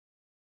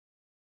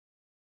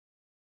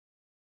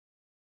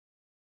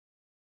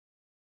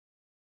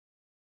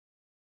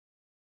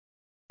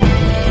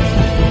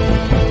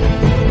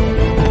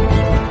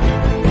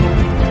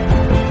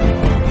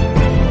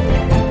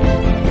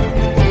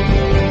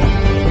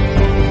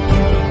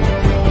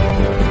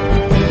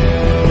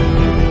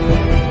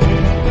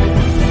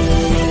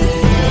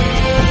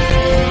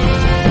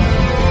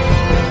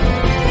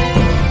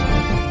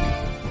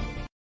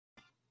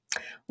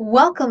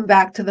Welcome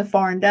back to the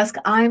Foreign Desk.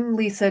 I'm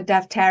Lisa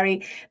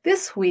Daftari.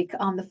 This week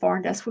on the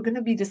Foreign Desk, we're going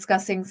to be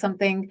discussing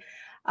something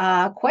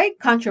quite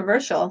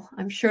controversial.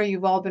 I'm sure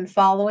you've all been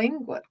following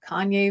what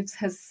Kanye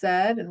has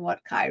said and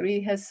what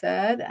Kyrie has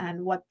said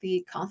and what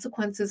the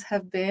consequences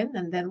have been,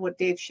 and then what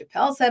Dave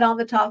Chappelle said on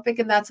the topic.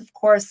 And that's, of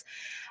course,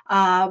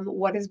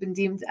 what has been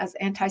deemed as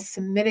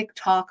anti-Semitic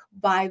talk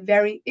by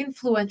very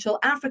influential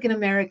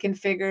African-American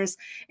figures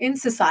in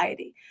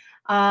society.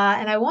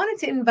 And I wanted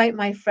to invite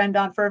my friend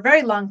on for a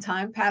very long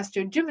time,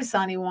 Pastor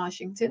Dumisani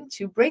Washington,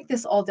 to break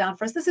this all down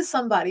for us. This is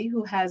somebody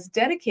who has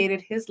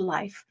dedicated his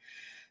life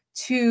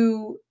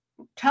to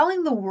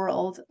telling the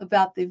world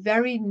about the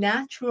very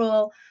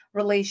natural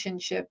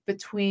relationship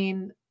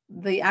between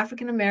the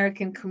African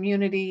American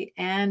community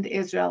and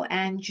Israel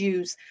and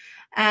Jews.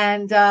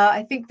 And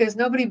I think there's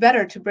nobody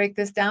better to break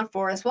this down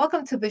for us.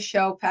 Welcome to the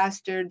show,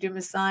 Pastor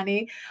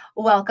Dumisani.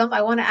 Welcome.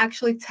 I want to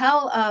actually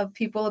tell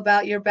people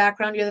about your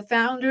background. You're the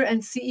founder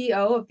and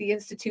CEO of the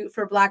Institute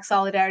for Black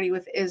Solidarity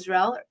with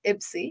Israel,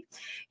 IBSI.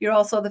 You're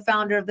also the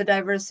founder of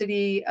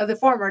the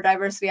former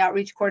diversity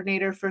outreach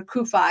coordinator for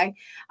KUFI,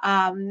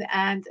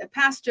 and a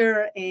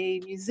pastor,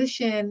 a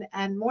musician,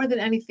 and more than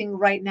anything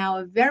right now,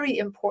 a very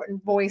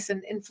important voice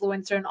and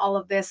influencer in all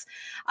of this.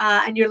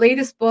 And your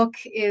latest book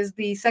is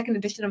the second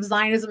edition of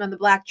Zionism and the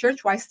Black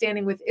Church, Why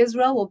Standing with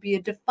Israel Will Be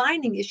a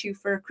Defining Issue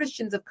for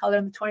Christians of Color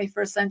in the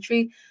 21st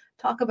Century.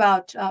 Talk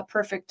about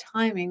perfect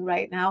timing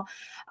right now.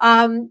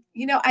 I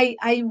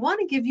want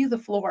to give you the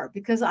floor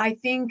because I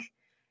think,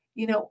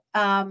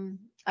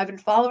 I've been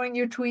following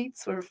your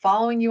tweets or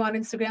following you on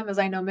Instagram, as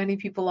I know many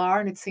people are,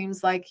 and it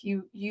seems like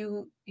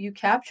you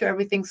capture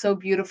everything so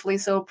beautifully,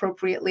 so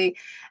appropriately,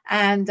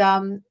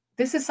 and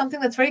this is something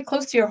that's very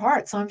close to your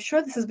heart. So I'm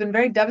sure this has been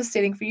very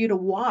devastating for you to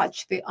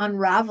watch the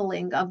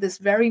unraveling of this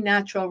very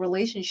natural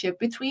relationship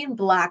between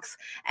Blacks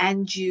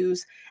and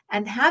Jews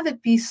and have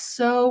it be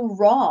so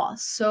raw,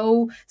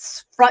 so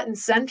front and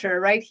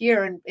center right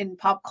here in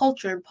pop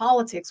culture and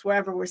politics,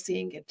 wherever we're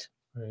seeing it.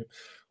 Right.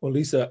 Well,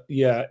 Lisa,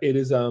 yeah, it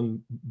is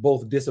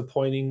both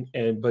disappointing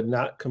but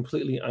not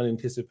completely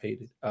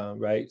unanticipated,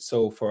 right?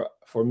 So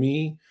for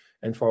me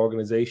and for our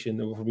organization,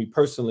 and for me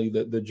personally,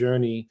 the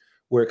journey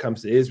where it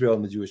comes to Israel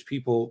and the Jewish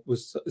people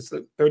it's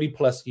like 30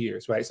 plus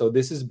years, right? So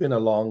this has been a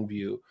long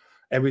view.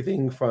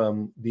 Everything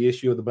from the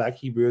issue of the Black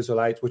Hebrew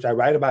Israelites, which I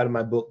write about in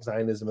my book,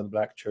 Zionism and the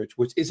Black Church,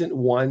 which isn't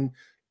one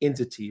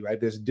entity,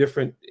 right? There's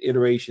different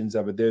iterations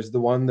of it. There's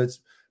the one that's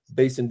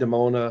based in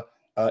Dimona,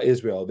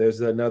 Israel. There's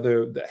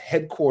the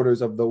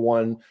headquarters of the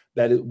one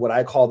that is what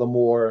I call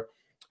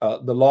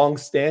the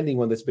long-standing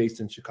one that's based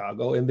in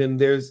Chicago. And then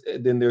there's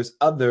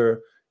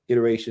other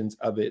iterations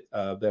of it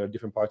that are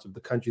different parts of the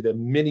country that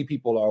many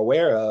people are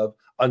aware of,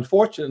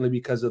 unfortunately,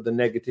 because of the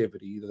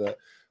negativity.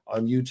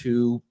 On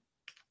YouTube,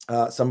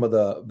 some of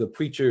the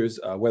preachers,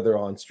 whether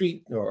on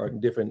street or in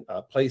different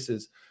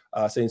places,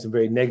 saying some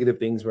very negative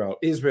things around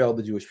Israel,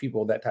 the Jewish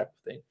people, that type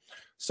of thing.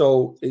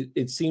 So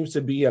it seems to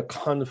be a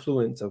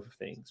confluence of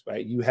things,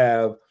 right? You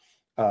have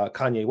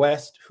Kanye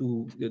West,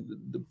 who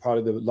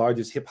probably the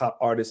largest hip hop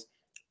artist,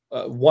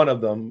 one of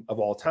them of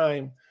all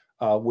time,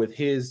 with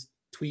his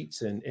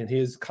tweets and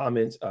his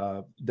comments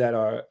that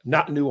are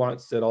not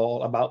nuanced at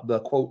all about the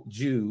quote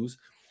Jews,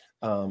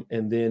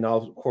 and then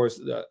of course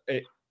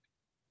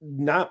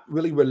not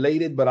really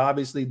related, but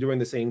obviously during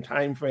the same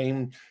time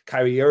frame,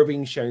 Kyrie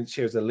Irving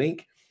shares a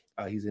link.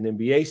 He's an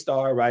NBA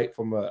star, right,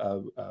 from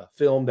a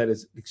film that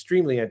is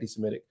extremely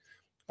anti-Semitic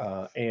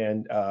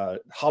and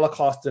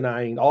Holocaust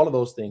denying, all of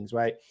those things,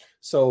 right?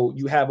 So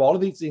you have all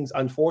of these things,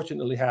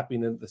 unfortunately,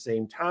 happening at the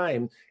same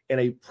time, and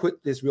they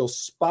put this real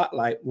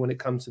spotlight when it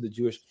comes to the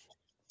Jewish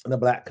and the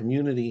Black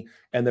community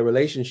and the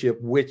relationship,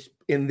 which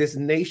in this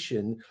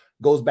nation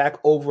goes back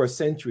over a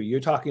century. You're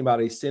talking about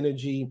a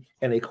synergy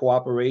and a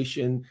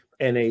cooperation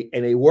and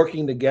a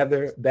working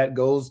together that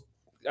goes,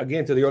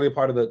 again, to the earlier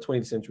part of the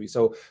 20th century.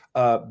 So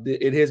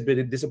it has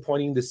been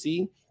disappointing to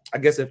see. I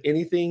guess if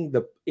anything,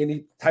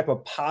 any type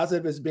of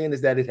positive has been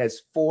is that it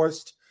has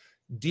forced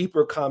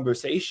deeper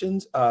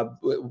conversations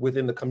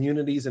within the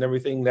communities and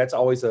everything. That's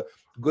always a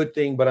good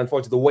thing. But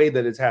unfortunately, the way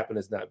that it's happened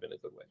has not been a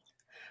good way.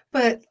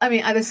 But I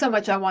mean, there's so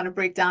much I want to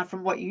break down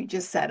from what you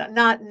just said.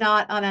 Not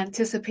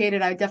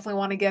unanticipated. I definitely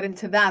want to get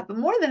into that. But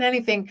more than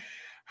anything,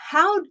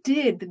 how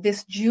did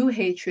this Jew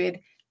hatred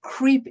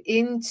creep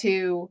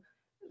into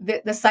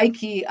the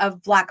psyche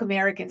of Black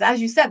Americans? As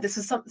you said, this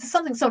is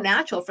something so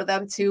natural for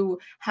them to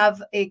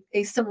have a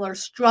similar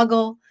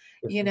struggle,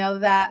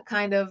 that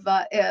kind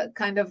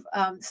of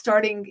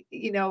starting,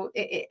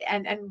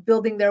 and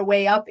building their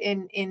way up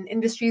in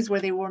industries where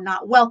they were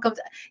not welcomed.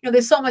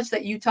 There's so much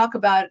that you talk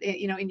about,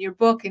 in your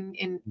book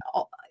and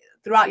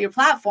throughout your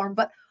platform,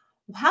 but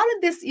how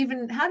did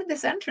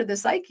this enter the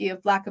psyche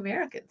of Black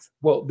Americans?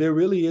 Well, there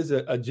really is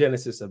a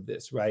genesis of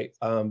this, right?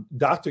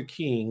 Dr.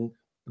 King,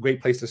 a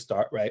great place to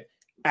start, right,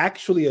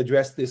 actually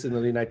addressed this in the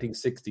late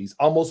 1960s,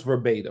 almost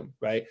verbatim,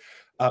 right?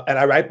 And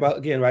I write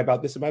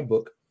about this in my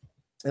book,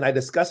 and I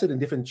discuss it in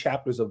different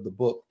chapters of the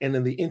book. And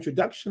in the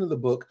introduction of the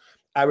book,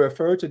 I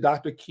refer to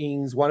Dr.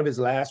 King's, one of his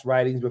last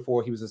writings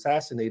before he was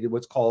assassinated,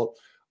 what's called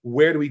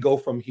where do we go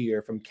from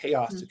here, from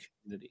chaos to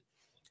community?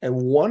 And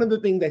one of the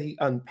things that he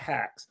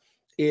unpacks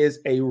is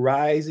a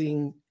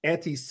rising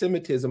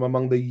anti-Semitism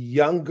among the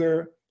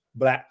younger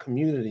Black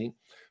community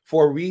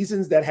for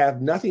reasons that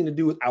have nothing to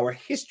do with our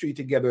history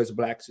together as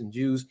Blacks and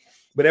Jews,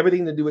 but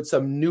everything to do with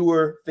some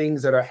newer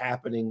things that are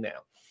happening now.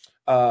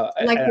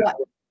 Like what?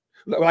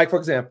 Like, for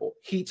example,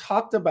 he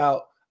talked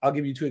about, I'll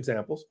give you two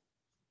examples.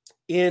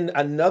 In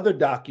another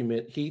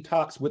document, he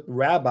talks with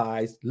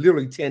rabbis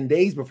literally 10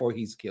 days before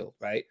he's killed,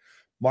 right?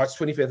 March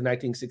 25th,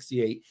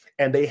 1968.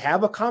 And they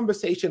have a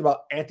conversation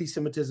about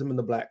anti-Semitism in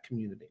the Black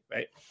community,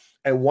 right?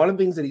 And one of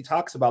the things that he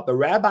talks about, the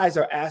rabbis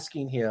are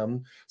asking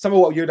him, some of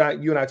what you and I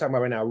are talking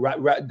about right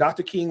now,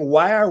 Dr. King,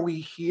 why are we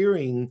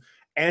hearing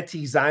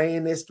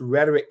anti-Zionist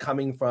rhetoric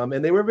coming from?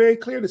 And they were very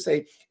clear to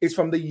say it's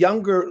from the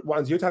younger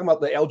ones. You're talking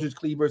about the Eldridge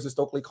Cleavers, the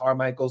Stokely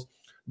Carmichaels,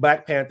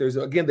 Black Panthers.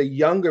 Again, the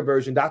younger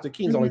version. Dr.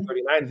 King's only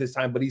 39 at this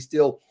time, but he's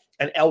still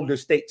an elder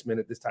statesman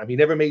at this time. He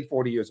never made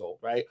 40 years old,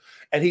 right?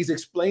 And he's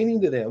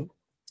explaining to them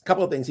a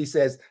couple of things. He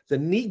says, the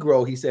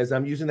Negro, he says,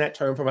 I'm using that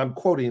term I'm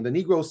quoting, the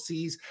Negro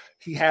sees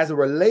he has a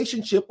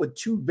relationship with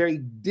two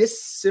very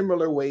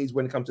dissimilar ways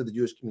when it comes to the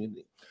Jewish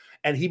community.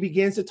 And he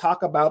begins to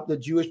talk about the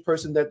Jewish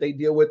person that they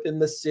deal with in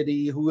the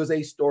city, who is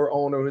a store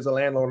owner, who is a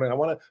landlord. And I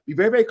want to be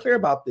very, very clear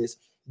about this.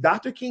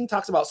 Dr. King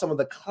talks about some of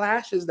the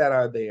clashes that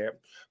are there,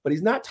 but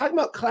he's not talking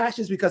about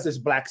clashes because there's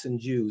Blacks and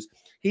Jews.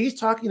 He's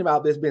talking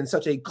about there's been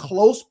such a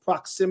close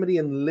proximity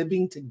and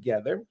living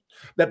together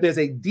that there's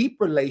a deep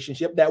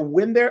relationship that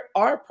when there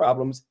are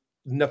problems,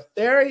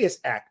 nefarious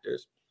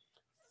actors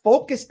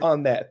focus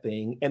on that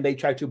thing and they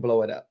try to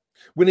blow it up.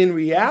 When in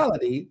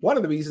reality, one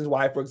of the reasons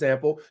why, for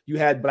example, you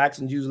had Blacks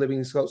and Jews living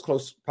in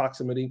close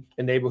proximity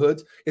in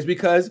neighborhoods is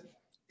because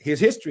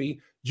his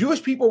history,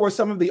 Jewish people were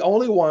some of the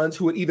only ones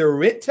who would either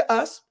rent to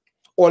us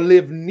or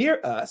live near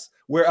us,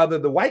 where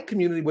the white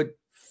community would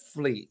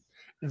flee.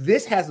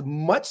 This has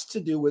much to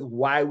do with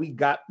why we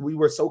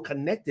were so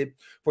connected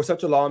for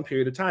such a long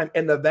period of time.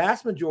 And the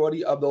vast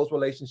majority of those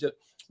relationships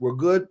were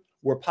good,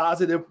 were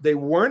positive. They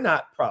were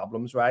not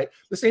problems, right?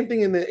 The same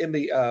thing in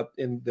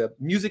the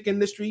music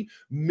industry.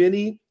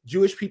 Many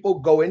Jewish people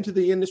go into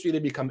the industry, they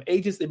become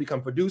agents, they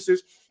become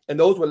producers, and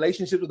those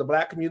relationships with the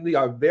Black community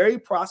are very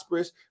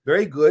prosperous,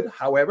 very good.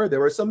 However,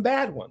 there are some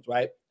bad ones,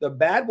 right? The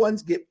bad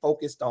ones get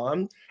focused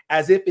on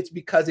as if it's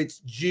because it's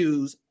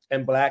Jews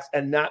and Blacks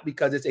and not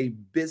because it's a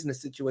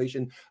business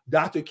situation.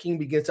 Dr. King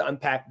begins to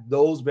unpack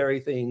those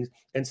very things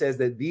and says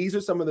that these are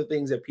some of the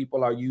things that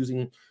people are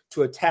using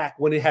to attack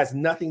when it has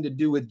nothing to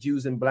do with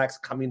Jews and Blacks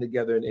coming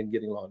together and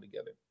getting along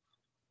together.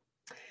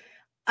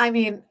 I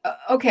mean,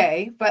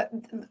 okay, but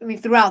I mean,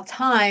 throughout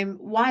time,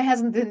 why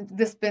hasn't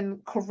this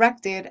been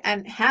corrected?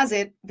 And has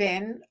it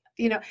been?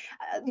 You know,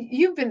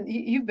 you've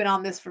been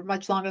on this for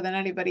much longer than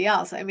anybody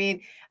else. I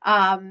mean,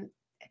 A,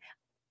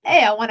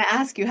 I want to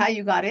ask you how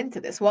you got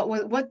into this.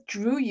 What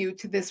drew you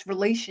to this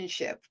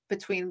relationship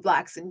between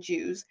Blacks and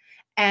Jews?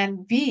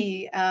 And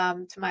B,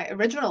 to my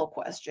original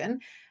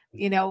question,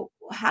 you know,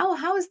 how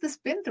has this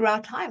been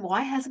throughout time?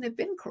 Why hasn't it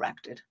been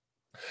corrected?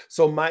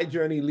 So my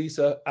journey,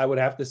 Lisa, I would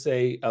have to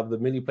say, of the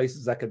many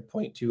places I could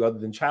point to other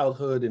than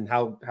childhood and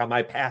how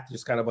my path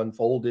just kind of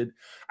unfolded.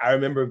 I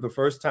remember the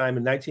first time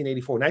in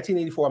 1984.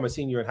 1984, I'm a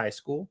senior in high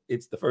school.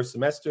 It's the first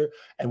semester.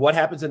 And what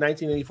happens in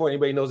 1984?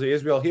 Anybody knows the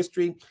Israel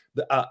history?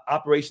 The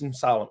Operation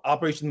Solomon,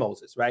 Operation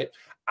Moses, right?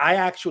 I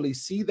actually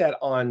see that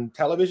on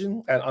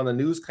television and on the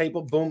news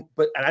cable, boom,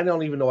 and I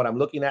don't even know what I'm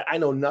looking at. I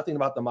know nothing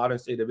about the modern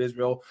state of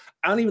Israel.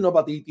 I don't even know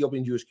about the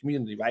Ethiopian Jewish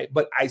community, right?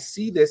 But I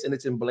see this and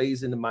it's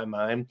emblazoned in my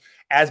mind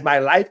as my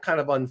life kind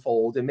of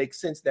unfolds. It makes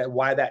sense that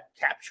why that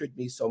captured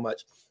me so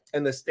much.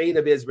 And the state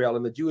of Israel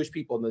and the Jewish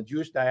people and the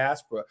Jewish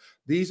diaspora,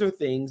 these are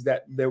things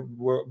that there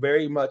were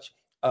very much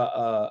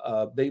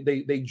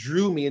they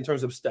drew me in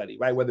terms of study,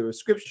 right? Whether it was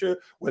scripture,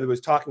 whether it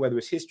was talking, whether it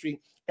was history.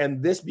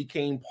 And this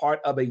became part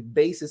of a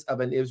basis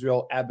of an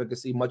Israel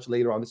advocacy much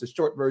later on. It's a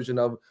short version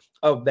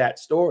of that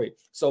story.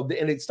 So,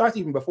 and it starts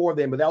even before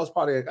then, but that was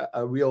probably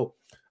a real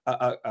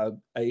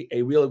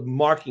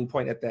marking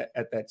point at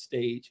that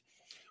stage.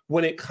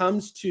 When it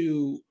comes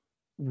to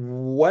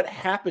what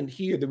happened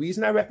here, the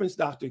reason I referenced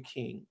Dr.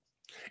 King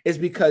is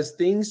because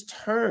things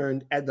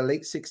turned at the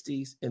late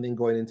 60s and then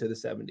going into the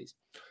 70s.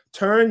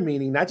 Turn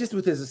meaning not just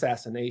with his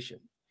assassination,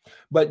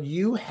 but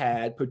you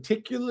had,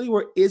 particularly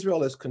where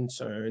Israel is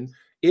concerned,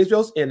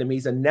 Israel's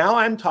enemies, and now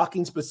I'm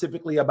talking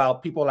specifically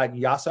about people like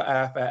Yasser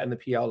Arafat and the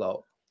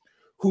PLO,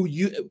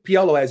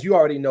 PLO, as you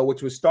already know,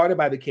 which was started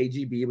by the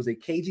KGB. It was a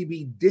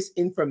KGB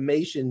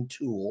disinformation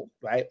tool,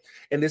 right?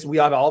 And this, we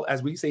have all,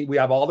 as we say, we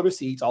have all the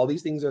receipts, all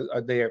these things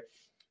are there.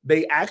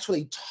 They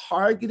actually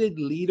targeted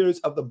leaders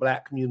of the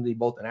Black community,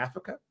 both in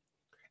Africa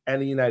and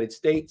the United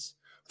States,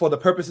 for the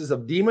purposes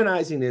of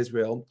demonizing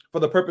Israel, for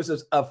the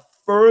purposes of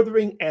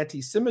furthering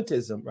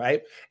anti-Semitism,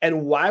 right?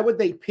 And why would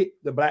they pick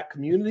the Black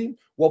community?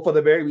 Well, for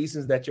the very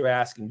reasons that you're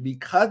asking,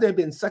 because there had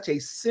been such a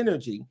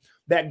synergy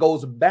that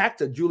goes back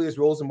to Julius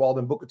Rosenwald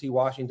and Booker T.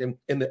 Washington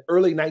in the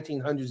early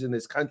 1900s in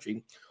this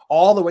country,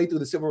 all the way through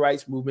the Civil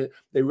Rights Movement.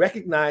 They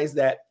recognized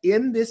that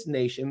in this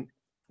nation,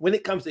 when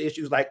it comes to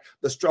issues like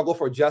the struggle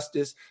for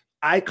justice,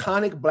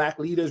 iconic Black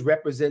leaders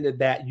represented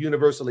that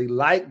universally,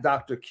 like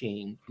Dr.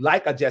 King,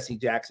 like a Jesse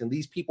Jackson.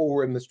 These people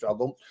were in the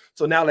struggle.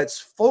 So now let's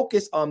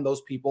focus on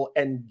those people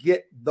and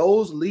get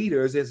those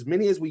leaders, as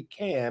many as we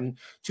can,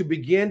 to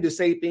begin to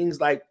say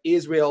things like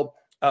Israel,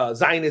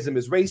 Zionism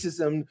is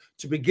racism,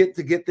 to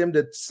get them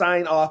to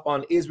sign off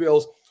on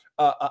Israel's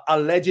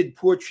alleged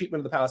poor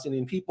treatment of the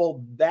Palestinian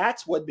people.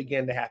 That's what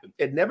began to happen.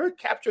 It never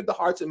captured the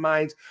hearts and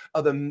minds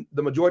of the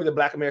majority of the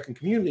Black American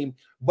community,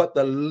 but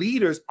the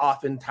leaders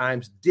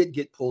oftentimes did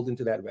get pulled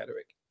into that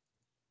rhetoric.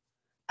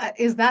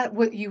 Is that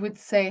what you would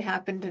say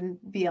happened in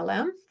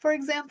BLM, for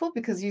example?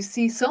 Because you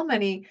see so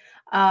many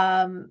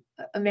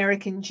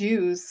American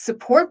Jews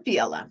support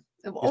BLM.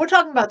 Yes. We're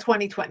talking about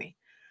 2020,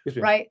 yes,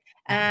 right?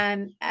 Mm-hmm.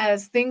 And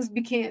as things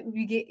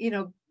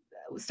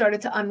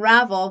started to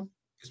unravel,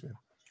 yes,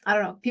 I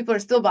don't know, people are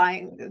still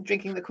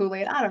drinking the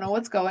Kool-Aid. I don't know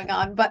what's going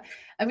on. But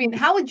I mean,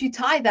 how would you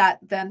tie that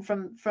then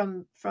from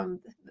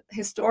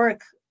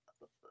historic,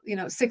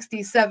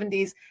 60s,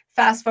 70s,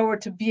 fast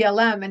forward to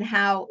BLM and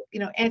how,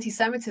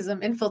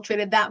 anti-Semitism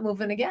infiltrated that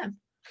movement again?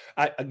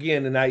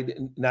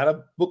 Not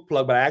a book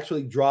plug, but I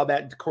actually draw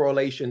that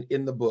correlation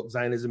in the book,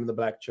 Zionism in the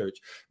Black Church.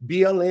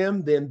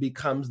 BLM then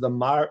becomes the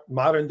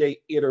modern day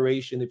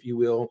iteration, if you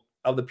will,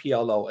 of the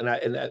PLO.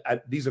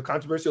 And these are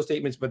controversial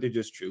statements, but they're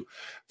just true.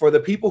 For the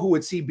people who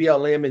would see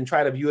BLM and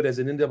try to view it as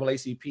an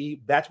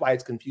NAACP, that's why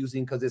it's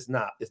confusing, because it's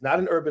not. It's not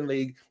an urban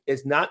league.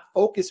 It's not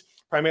focused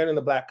primarily in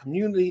the Black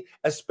community,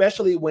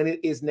 especially when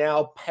it is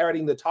now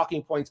parroting the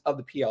talking points of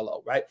the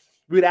PLO, right?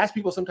 We would ask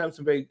people sometimes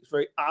some very,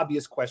 very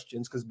obvious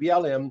questions, because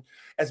BLM,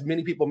 as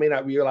many people may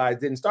not realize,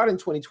 didn't start in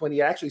 2020.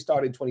 It actually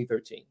started in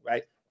 2013,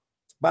 right?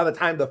 By the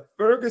time the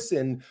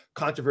Ferguson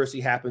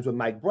controversy happens with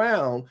Mike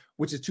Brown,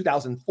 which is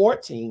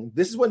 2014,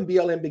 this is when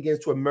BLM begins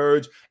to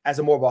emerge as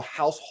a more of a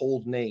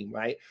household name,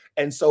 right?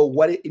 And so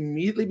what it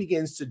immediately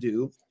begins to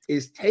do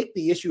is take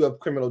the issue of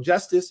criminal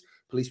justice,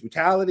 police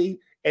brutality,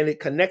 and it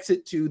connects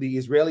it to the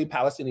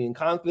Israeli-Palestinian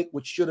conflict,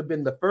 which should have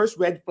been the first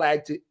red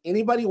flag to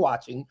anybody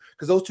watching,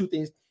 because those two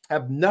things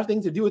have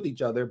nothing to do with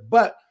each other.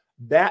 But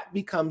that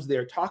becomes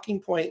their talking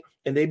point,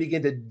 and they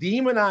begin to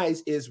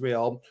demonize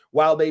Israel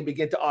while they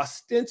begin to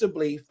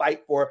ostensibly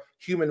fight for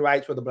human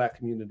rights where the Black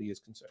community is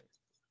concerned.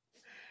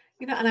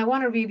 And I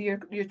want to read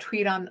your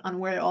tweet on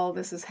where all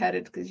this is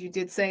headed, because you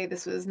did say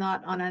this was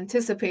not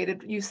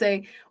unanticipated. You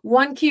say,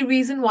 one key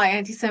reason why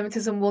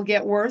anti-Semitism will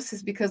get worse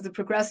is because the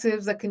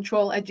progressives that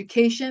control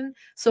education,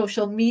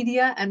 social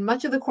media, and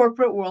much of the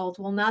corporate world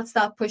will not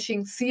stop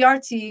pushing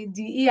CRT,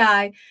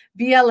 DEI,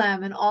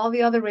 BLM, and all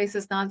the other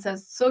racist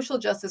nonsense social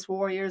justice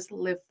warriors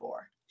live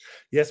for.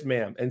 Yes,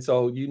 ma'am. And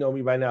so you know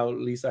me by now,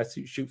 Lisa,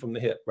 I shoot from the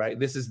hip, right?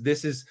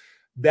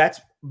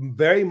 That's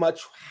very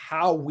much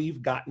how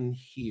we've gotten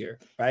here,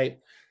 right?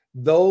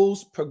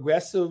 Those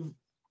progressive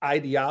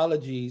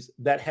ideologies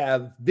that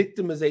have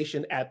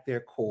victimization at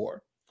their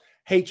core,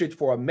 hatred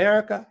for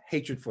America,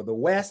 hatred for the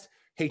West,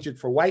 hatred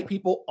for white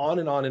people, on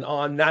and on and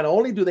on. Not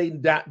only do they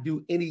not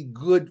do any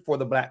good for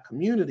the Black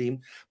community,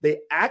 they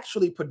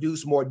actually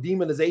produce more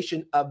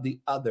demonization of the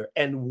other.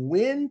 And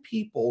when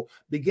people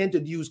begin to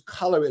use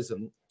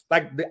colorism,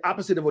 like the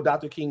opposite of what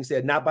Dr. King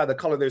said, not by the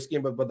color of their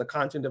skin, but the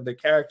content of their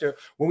character.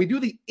 When we do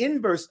the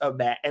inverse of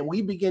that and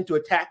we begin to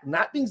attack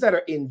not things that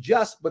are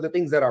unjust, but the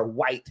things that are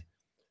white,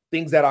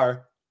 things that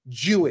are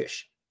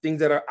Jewish, things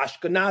that are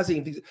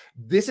Ashkenazi,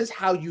 this is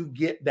how you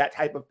get that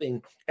type of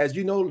thing. As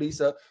you know,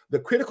 Lisa, the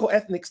critical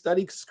ethnic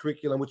studies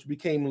curriculum, which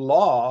became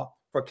law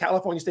for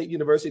California State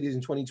Universities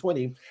in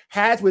 2020,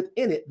 has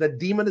within it the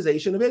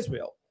demonization of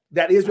Israel.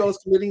 That Israel is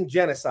committing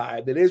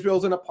genocide, that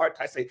Israel's an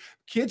apartheid state.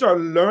 Kids are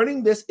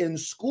learning this in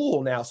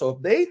school now. So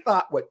if they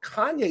thought what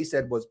Kanye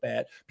said was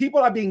bad, people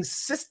are being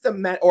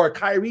systematic, or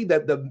Kyrie,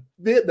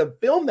 the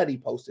film that he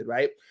posted,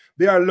 right?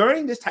 They are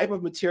learning this type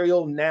of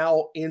material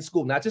now in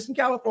school, not just in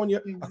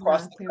California,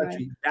 across the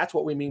country. Right. That's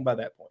what we mean by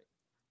that point.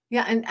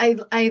 Yeah, and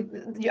I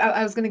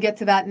was going to get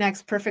to that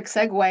next. Perfect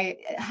segue.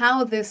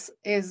 How this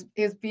is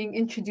being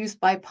introduced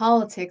by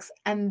politics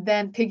and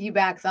then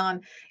piggybacks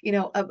on,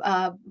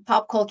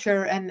 pop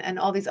culture and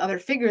all these other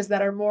figures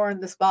that are more in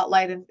the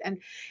spotlight. And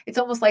it's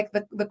almost like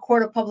the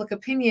court of public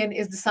opinion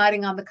is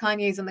deciding on the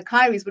Kanyes and the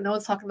Kyries, but no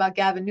one's talking about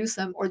Gavin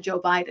Newsom or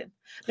Joe Biden.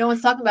 No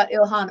one's talking about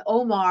Ilhan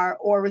Omar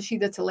or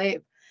Rashida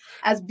Tlaib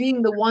as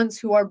being the ones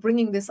who are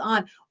bringing this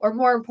on, or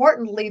more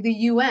importantly, the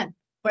UN.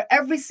 Where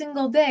every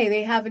single day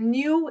they have a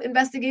new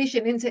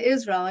investigation into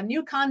Israel, a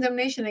new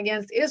condemnation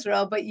against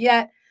Israel, but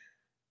yet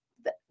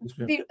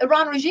the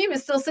Iran regime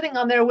is still sitting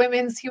on their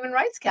Women's Human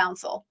Rights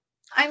Council.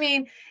 I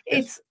mean,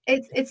 it's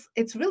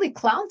really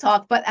clown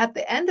talk, but at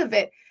the end of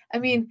it, I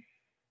mean,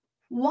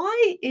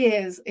 why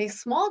is a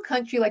small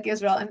country like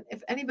Israel, and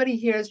if anybody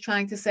here is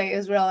trying to say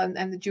Israel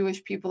and the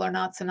Jewish people are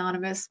not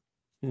synonymous,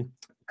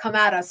 come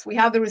at us. We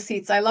have the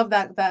receipts. I love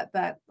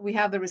that we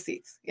have the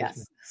receipts.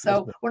 Yes.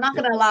 So we're not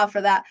going to allow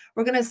for that.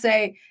 We're going to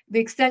say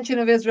the extension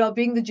of Israel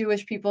being the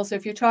Jewish people. So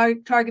if you're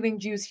targeting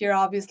Jews here,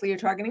 obviously you're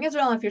targeting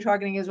Israel. And if you're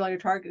targeting Israel, you're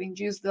targeting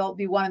Jews. They'll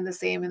be one and the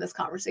same in this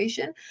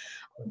conversation.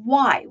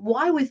 Why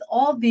with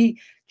all the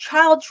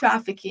child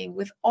trafficking,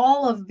 with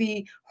all of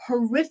the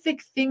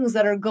horrific things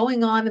that are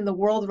going on in the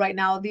world right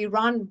now, the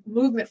Iran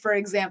movement, for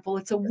example,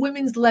 it's a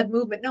women's led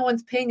movement. No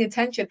one's paying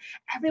attention.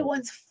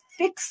 Everyone's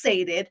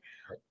fixated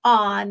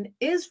on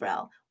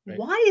Israel. Right.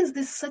 Why is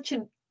this such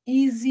an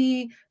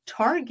easy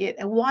target,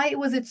 and why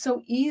was it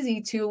so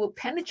easy to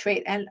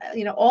penetrate, and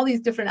all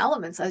these different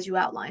elements as you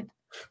outlined?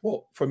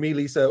 Well, for me,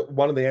 Lisa,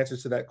 one of the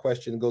answers to that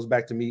question goes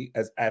back to me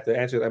as I have to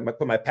answer. I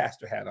put my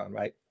pastor hat on,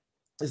 right?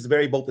 It's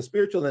very both a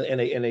spiritual and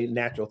a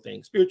natural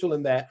thing. Spiritual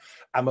in that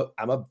I'm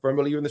a firm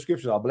believer in the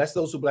scriptures. I'll bless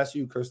those who bless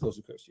you, curse those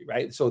who curse you,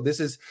 right? So this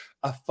is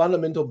a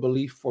fundamental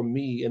belief for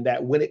me in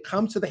that when it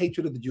comes to the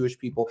hatred of the Jewish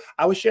people,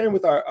 I was sharing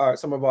with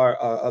some of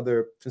our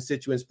other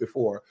constituents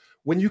before.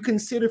 When you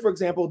consider, for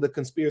example, the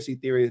conspiracy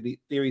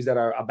theories that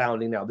are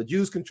abounding now, the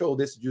Jews control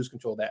this, the Jews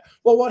control that.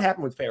 Well, what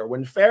happened with Pharaoh?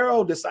 When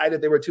Pharaoh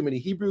decided there were too many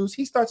Hebrews,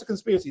 he starts a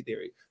conspiracy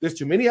theory. There's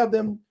too many of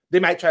them. They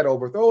might try to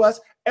overthrow us.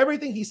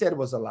 Everything he said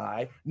was a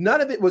lie.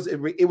 None of it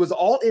was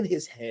all in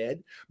his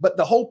head. But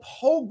the whole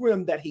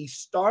program that he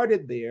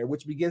started there,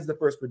 which begins the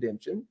first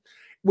redemption,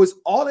 was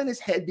all in his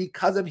head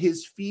because of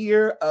his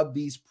fear of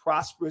these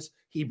prosperous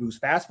Hebrews.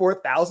 Fast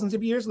forward thousands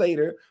of years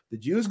later, the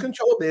Jews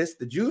control this,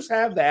 the Jews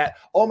have that.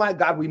 Oh my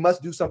God, we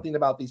must do something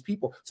about these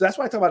people. So that's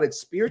why I talk about it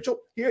spiritual.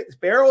 Here,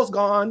 Pharaoh's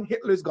gone,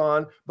 Hitler's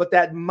gone, but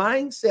that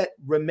mindset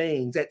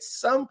remains. At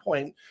some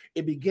point,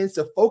 it begins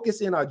to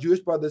focus in our Jewish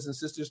brothers and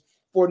sisters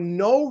for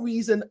no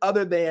reason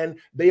other than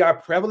they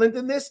are prevalent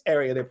in this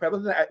area. They're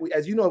prevalent,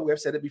 as you know, we have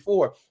said it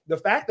before. The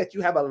fact that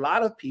you have a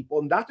lot of people,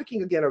 and Dr.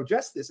 King again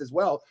addressed this as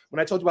well. When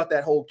I told you about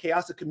that whole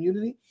chaos of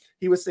community,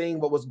 he was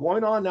saying what was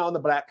going on now in the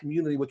Black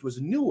community, which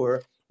was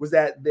newer, was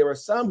that there were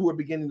some who were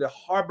beginning to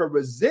harbor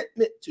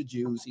resentment to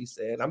Jews, he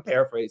said, I'm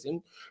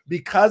paraphrasing,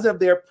 because of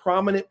their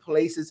prominent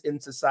places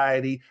in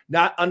society,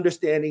 not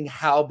understanding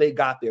how they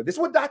got there. This is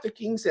what Dr.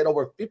 King said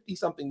over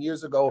 50-something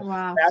years ago.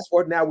 Wow. Fast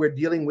forward now, we're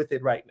dealing with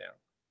it right now.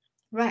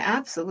 Right,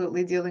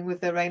 absolutely dealing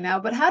with it right now.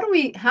 But how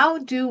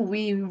do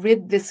we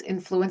rid this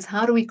influence?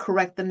 How do we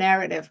correct the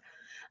narrative?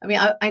 I mean,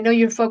 I know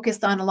you're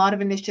focused on a lot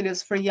of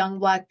initiatives for young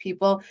Black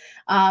people.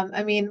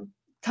 I mean,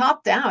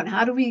 top down,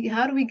 how do we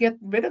get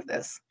rid of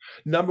this?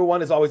 Number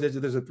one is always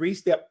there's a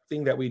 3-step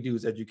thing that we do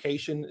is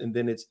education, and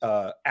then it's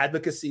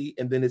advocacy,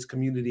 and then it's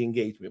community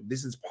engagement.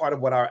 This is part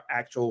of what our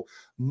actual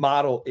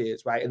model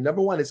is, right? And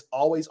number one is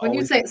always When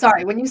you say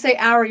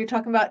our, you're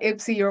talking about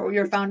IPSI,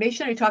 your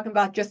foundation, or you're talking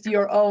about just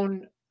your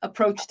own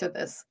approach to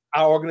this?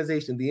 Our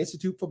organization, the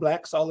Institute for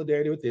Black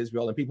Solidarity with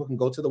Israel, and people can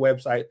go to the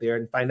website there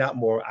and find out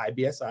more,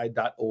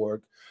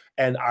 ibsi.org.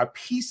 And our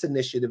PEACE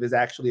initiative is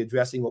actually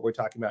addressing what we're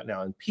talking about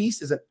now. And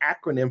PEACE is an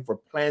acronym for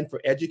Plan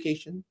for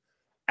Education,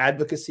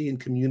 Advocacy,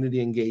 and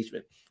Community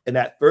Engagement. And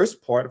that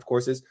first part, of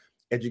course, is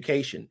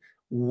education.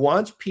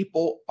 Once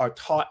people are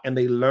taught and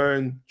they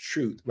learn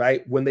truth,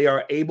 right? When they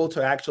are able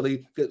to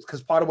actually,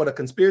 because part of what a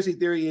conspiracy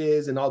theory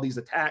is and all these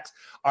attacks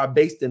are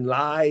based in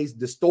lies,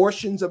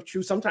 distortions of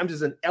truth. Sometimes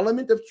there's an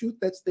element of truth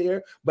that's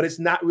there, but it's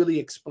not really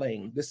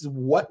explained. This is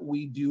what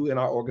we do in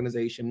our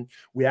organization.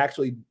 We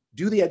actually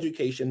do the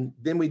education,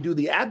 then we do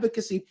the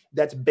advocacy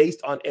that's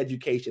based on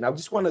education. I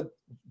just want to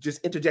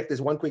just interject this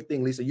one quick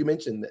thing, Lisa. You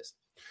mentioned this.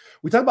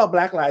 We talk about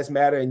Black Lives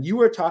Matter, and you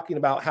were talking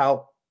about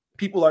how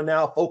people are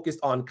now focused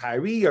on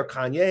Kyrie or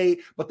Kanye,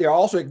 but they're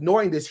also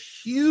ignoring this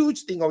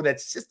huge thing over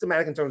that's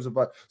systematic in terms of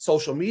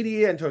social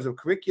media, in terms of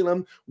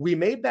curriculum. We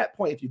made that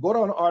point. If you go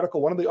to an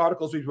article, one of the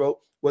articles we wrote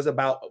was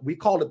about, we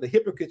called it the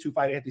hypocrites who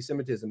fight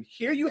anti-Semitism.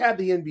 Here you have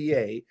the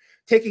NBA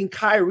taking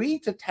Kyrie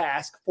to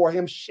task for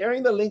him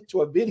sharing the link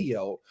to a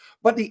video,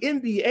 but the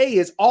NBA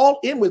is all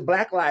in with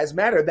Black Lives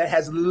Matter that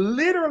has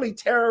literally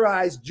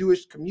terrorized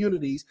Jewish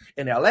communities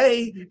in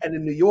LA and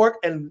in New York,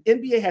 and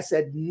NBA has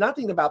said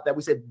nothing about that.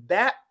 We said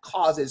that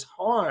causes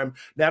harm.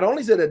 Not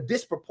only is it a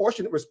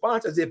disproportionate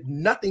response as if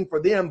nothing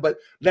for them, but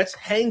let's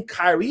hang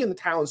Kyrie in the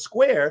town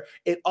square,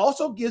 it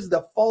also gives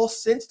the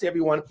false sense to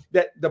everyone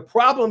that the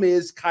problem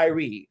is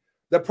Kyrie.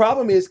 The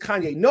problem is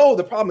Kanye. No,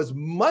 the problem is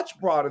much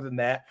broader than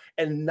that,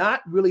 and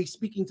not really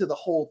speaking to the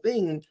whole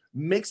thing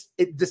makes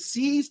it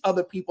deceives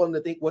other people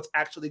into think what's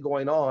actually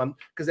going on.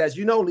 Because as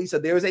you know, Lisa,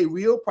 there is a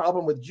real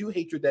problem with Jew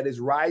hatred that is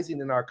rising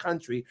in our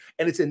country,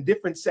 and it's in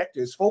different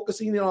sectors.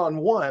 Focusing in on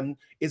one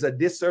is a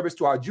disservice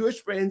to our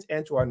Jewish friends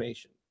and to our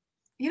nation.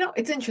 You know,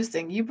 it's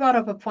interesting. You brought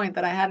up a point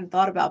that I hadn't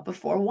thought about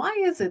before. Why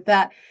is it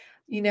that,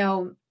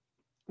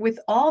 with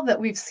all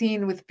that we've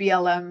seen with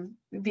BLM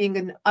being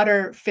an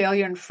utter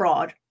failure and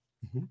fraud,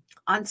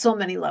 on so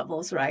many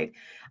levels, right?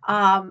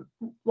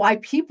 Why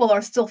people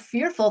are still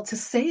fearful to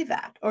say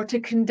that or to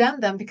condemn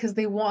them because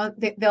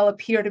they'll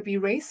appear to be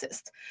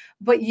racist.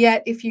 But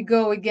yet, if you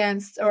go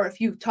against, or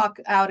if you talk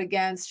out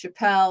against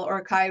Chappelle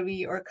or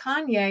Kyrie or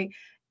Kanye,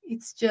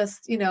 it's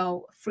just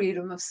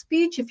freedom of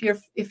speech if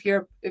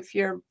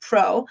you're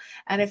pro,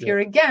 and if you're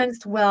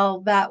against,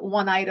 well, that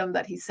one item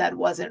that he said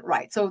wasn't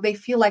right. So they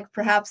feel like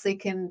perhaps they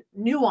can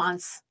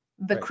nuance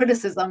the Right.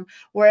 criticism.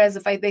 Whereas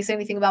if they say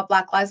anything about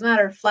Black Lives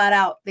Matter, flat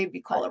out, they'd be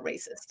Right. called a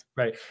racist.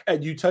 Right.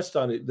 And you touched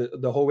on it,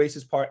 the whole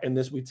racist part. And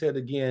this, we said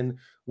again,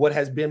 what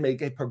has been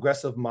a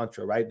progressive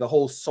mantra, right? The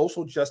whole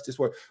social justice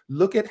work.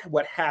 Look at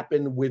what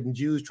happened when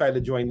Jews tried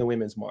to join the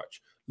Women's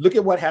March. Look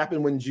at what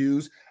happened when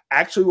Jews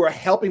actually were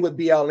helping with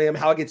BLM,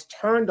 how it gets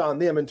turned on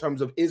them in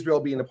terms of Israel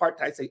being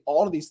apartheid, say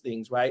all of these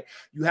things, right?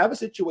 You have a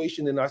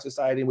situation in our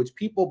society in which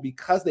people,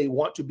 because they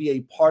want to be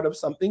a part of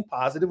something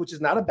positive, which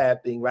is not a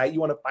bad thing, right? You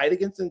want to fight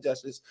against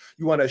injustice.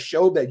 You want to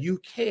show that you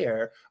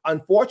care.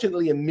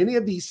 Unfortunately, in many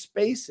of these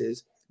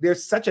spaces,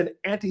 there's such an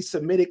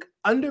anti-Semitic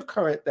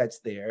undercurrent that's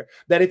there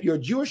that if you're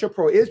Jewish or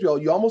pro-Israel,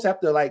 you almost have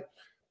to like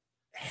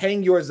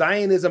hang your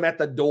Zionism at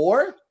the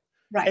door,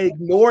 Right.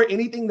 ignore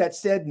anything that's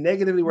said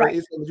negatively where Right.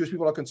 Israel and the Jewish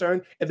people are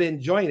concerned, and then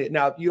join it.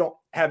 Now, if you don't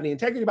have any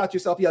integrity about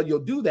yourself, yeah, you'll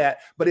do that.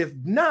 But if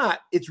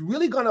not, it's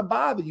really going to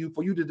bother you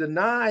for you to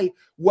deny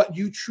what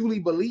you truly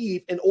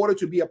believe in order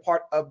to be a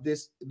part of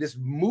this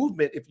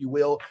movement, if you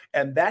will.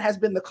 And that has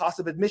been the cost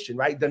of admission,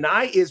 right?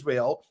 Deny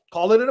Israel,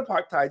 call it an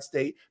apartheid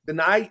state,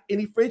 deny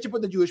any friendship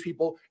with the Jewish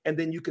people, and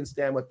then you can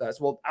stand with us.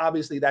 Well,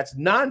 obviously that's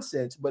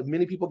nonsense, but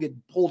many people get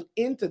pulled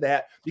into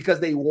that because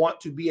they want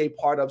to be a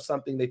part of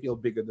something they feel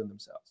bigger than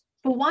themselves.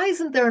 But why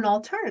isn't there an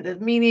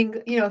alternative?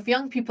 Meaning, if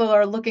young people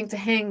are looking to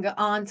hang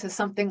on to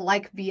something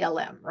like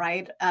BLM,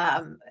 right?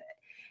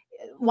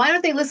 Why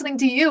aren't they listening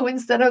to you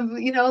instead of,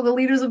 the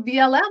leaders of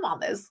BLM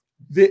on this?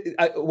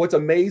 What's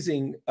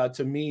amazing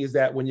to me is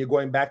that when you're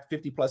going back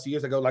 50 plus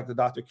years ago, like the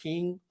Dr.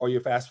 King, or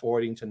you're fast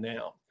forwarding to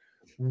now,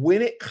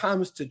 when it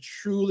comes to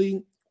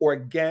truly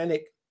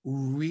organic,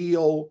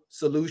 real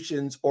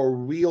solutions or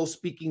real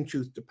speaking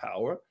truth to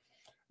power,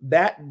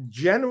 that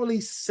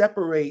generally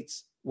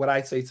separates what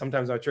I say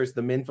sometimes in our church,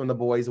 the men from the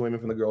boys, the women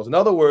from the girls. In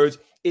other words,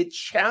 it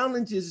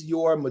challenges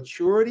your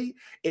maturity.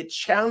 It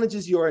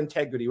challenges your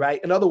integrity, right?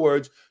 In other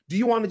words, do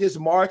you want to just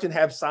march and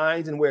have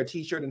signs and wear a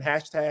t-shirt and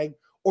hashtag?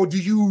 Or do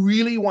you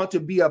really want to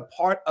be a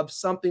part of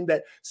something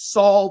that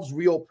solves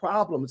real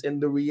problems?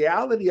 And the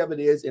reality of it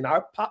is, in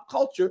our pop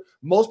culture,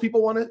 most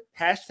people want to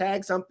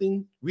hashtag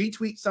something,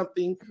 retweet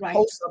something, Right.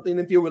 post something,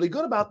 and feel really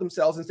good about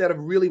themselves instead of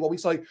really what we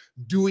say,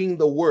 doing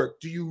the work.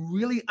 Do you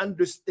really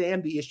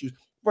understand the issues?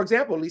 For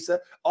example, Lisa,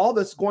 all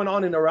that's going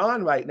on in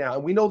Iran right now,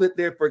 and we know that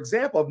there, for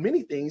example, of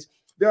many things,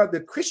 there are the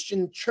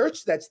Christian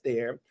church that's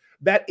there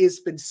that has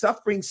been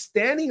suffering,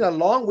 standing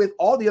along with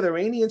all the other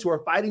Iranians who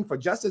are fighting for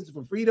justice and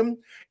for freedom.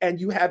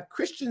 And you have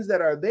Christians that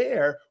are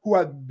there who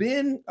have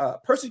been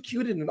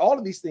persecuted and all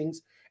of these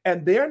things.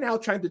 And they're now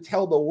trying to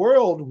tell the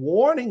world,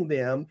 warning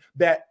them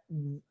that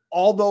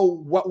although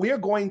what we're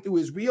going through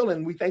is real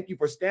and we thank you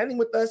for standing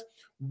with us,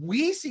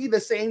 we see the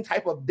same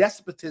type of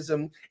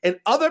despotism in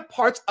other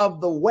parts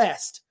of the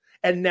West.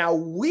 And now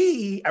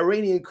we,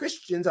 Iranian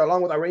Christians,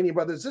 along with Iranian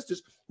brothers and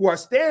sisters who are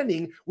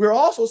standing, we're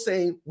also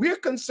saying we're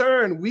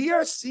concerned. We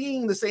are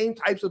seeing the same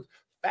types of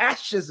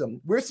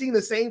fascism. We're seeing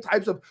the same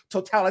types of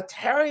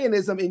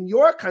totalitarianism in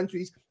your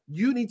countries.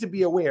 You need to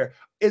be aware.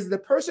 Is the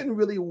person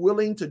really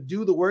willing to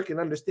do the work and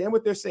understand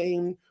what they're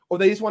saying, or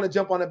they just want to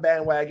jump on a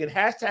bandwagon,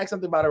 hashtag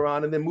something about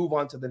Iran, and then move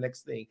on to the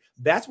next thing?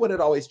 That's what it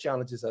always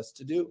challenges us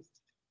to do.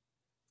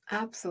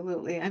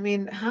 Absolutely. I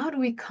mean, how do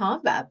we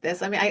combat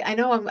this? I mean, I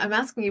know I'm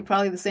asking you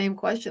probably the same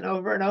question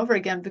over and over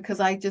again because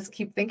I just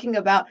keep thinking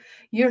about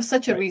you're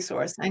such a Right.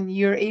 resource and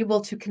you're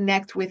able to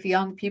connect with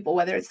young people,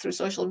 whether it's through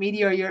social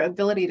media or your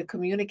ability to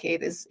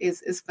communicate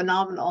is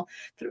phenomenal.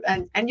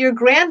 And your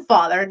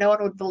grandfather, no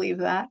one would believe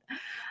that.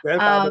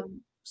 Grandfather.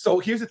 Um, So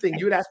here's the thing.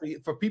 You would ask me,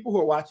 for people who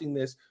are watching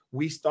this,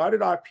 we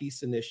started our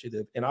peace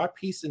initiative. And our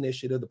peace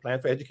initiative, the Plan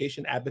for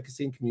Education,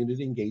 Advocacy, and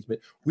Community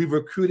Engagement, we've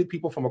recruited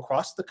people from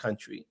across the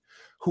country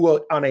who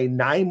are on a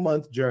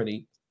 9-month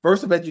journey.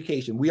 First of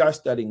education, we are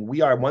studying.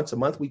 We are once a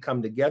month, we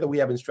come together. We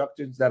have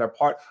instructors that are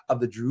part of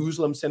the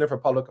Jerusalem Center for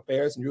Public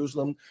Affairs in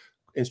Jerusalem,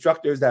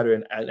 instructors that are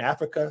in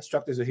Africa,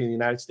 instructors are here in the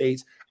United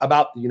States,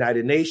 about the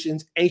United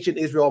Nations, ancient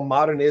Israel,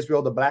 modern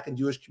Israel, the Black and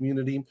Jewish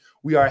community.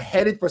 We are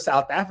headed for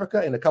South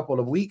Africa in a couple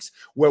of weeks,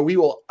 where we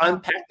will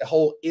unpack the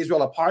whole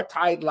Israel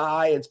apartheid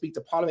lie and speak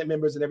to parliament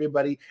members and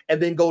everybody,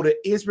 and then go to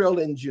Israel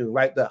in June,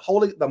 right?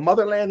 The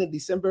motherland in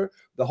December,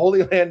 the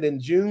Holy Land in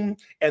June,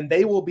 and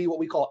they will be what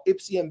we call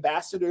IPSI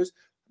ambassadors,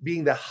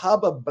 being the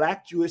hub of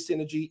Black Jewish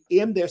synergy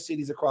in their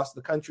cities across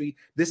the country.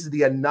 This is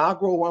the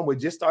inaugural one. We're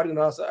just starting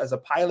as a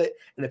pilot.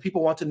 And if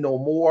people want to know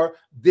more,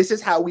 this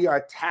is how we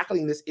are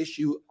tackling this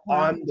issue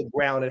on the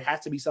ground. It has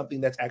to be something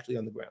that's actually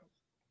on the ground.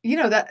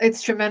 that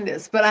it's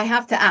tremendous, but I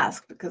have to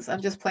ask because I'm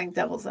just playing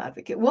devil's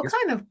advocate. What Yes.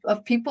 kind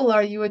of people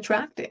are you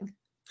attracting?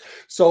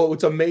 So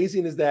what's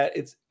amazing is that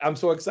I'm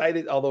so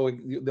excited, although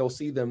they'll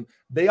see them,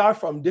 they are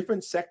from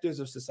different sectors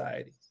of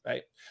society.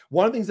 right?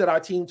 One of the things that our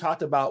team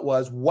talked about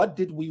was, what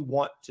did we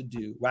want to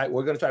do, right?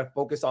 We're going to try to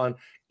focus on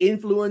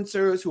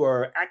influencers who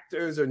are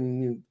actors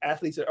and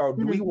athletes, or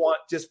do we want,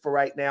 just for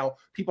right now,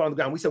 people on the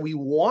ground? We said we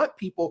want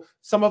people,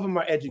 some of them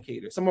are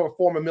educators, some of them are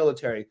former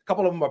military, a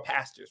couple of them are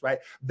pastors, right?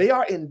 They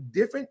are in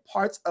different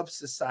parts of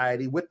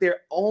society with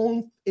their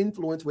own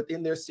influence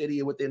within their city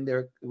and within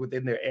their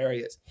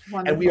areas.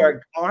 Wonderful. And we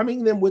are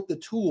arming them with the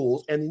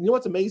tools. And you know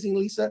what's amazing,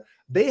 Lisa?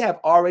 They have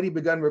already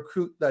begun to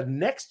recruit the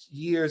next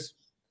year's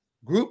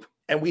group,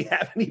 and we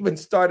haven't even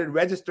started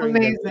registering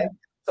them yet.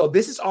 So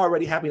this is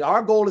already happening.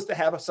 Our goal is to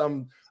have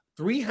some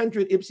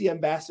 300 IPSI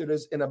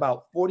ambassadors in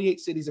about 48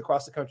 cities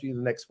across the country in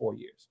the next 4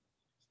 years.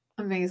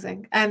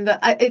 Amazing. And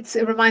it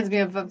reminds me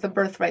of the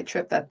birthright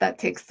trip that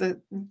takes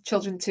the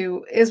children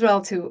to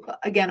Israel to,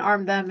 again,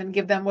 arm them and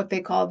give them what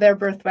they call their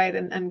birthright,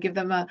 and give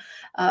them a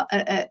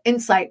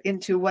insight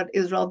into what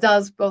Israel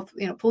does, both,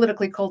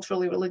 politically,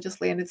 culturally,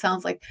 religiously. And it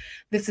sounds like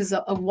this is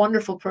a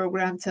wonderful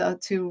program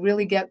to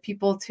really get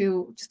people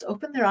to just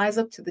open their eyes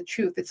up to the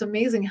truth. It's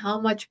amazing how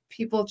much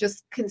people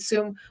just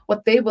consume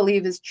what they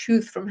believe is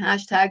truth from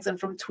hashtags and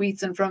from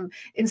tweets and from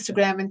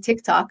Instagram and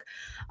TikTok.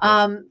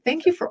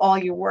 Thank you for all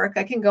your work.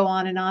 I can go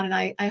on, and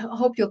I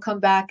hope you'll come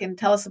back and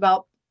tell us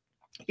about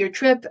your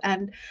trip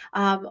and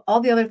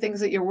all the other things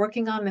that you're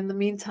working on. In the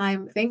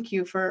meantime, thank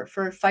you for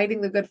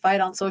fighting the good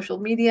fight on social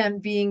media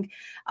and being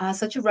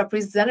such a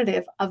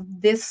representative of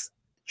this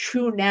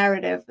true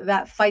narrative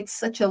that fights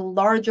such a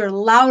larger,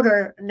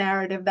 louder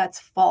narrative that's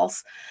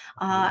false.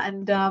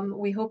 And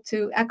we hope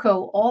to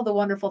echo all the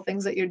wonderful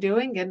things that you're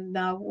doing, and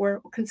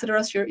consider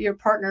us your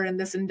partner in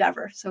this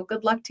endeavor. So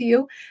good luck to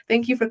you.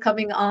 Thank you for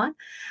coming on.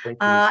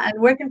 Thank you.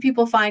 And where can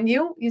people find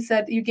you? You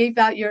said you gave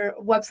out your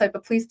website,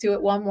 but please do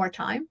it one more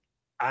time.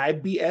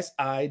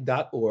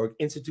 IBSI.org,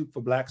 Institute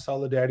for Black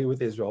Solidarity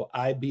with Israel,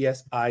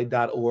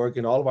 IBSI.org,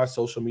 and all of our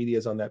social media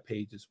is on that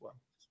page as well.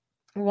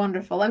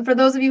 Wonderful. And for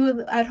those of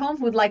you at home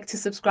who would like to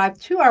subscribe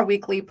to our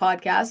weekly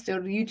podcast, go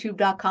to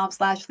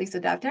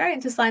youtube.com/Lisa Daftari,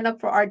 and to sign up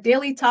for our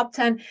daily top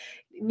 10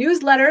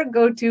 newsletter,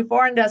 go to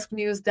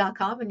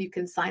foreigndesknews.com and you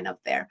can sign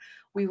up there.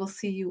 We will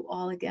see you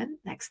all again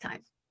next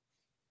time.